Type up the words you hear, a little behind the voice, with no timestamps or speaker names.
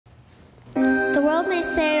world may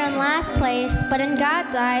say you're in last place, but in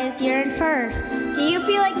God's eyes, you're in first. Do you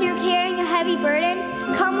feel like you're carrying a heavy burden?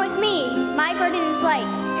 Come with me. My burden is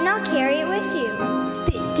light, and I'll carry it with you.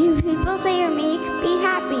 Do people say you're meek? Be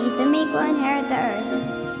happy. The meek will inherit the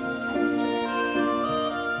earth.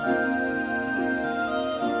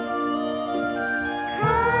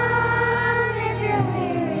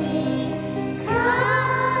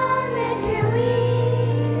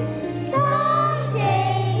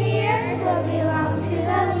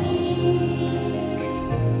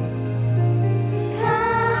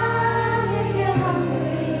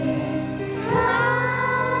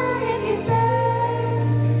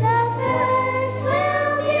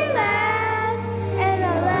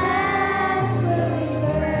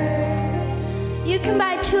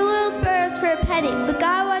 But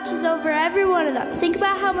God watches over every one of them. Think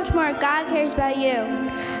about how much more God cares about you.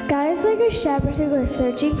 God is like a shepherd who goes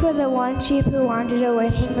searching for the one sheep who wandered away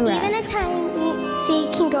from the rest. Even a tiny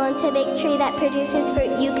seed can grow into a big tree that produces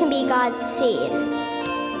fruit. You can be God's seed.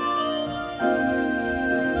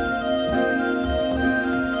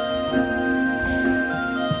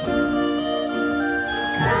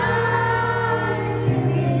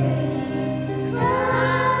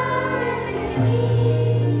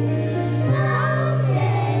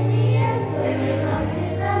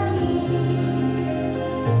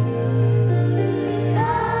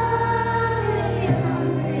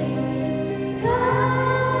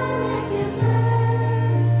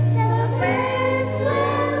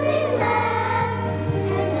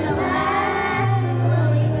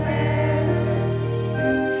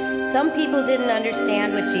 Some people didn't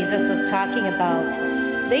understand what Jesus was talking about.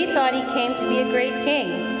 They thought he came to be a great king,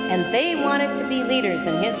 and they wanted to be leaders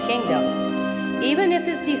in his kingdom. Even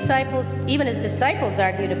his disciples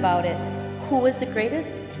argued about it. Who was the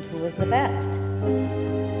greatest and who was the best?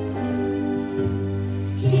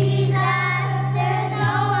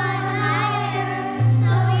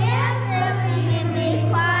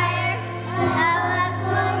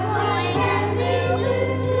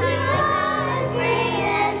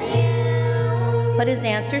 But his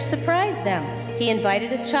answer surprised them. He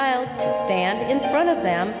invited a child to stand in front of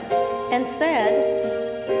them and said,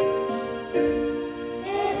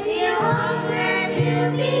 "If you hunger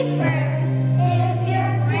to be first,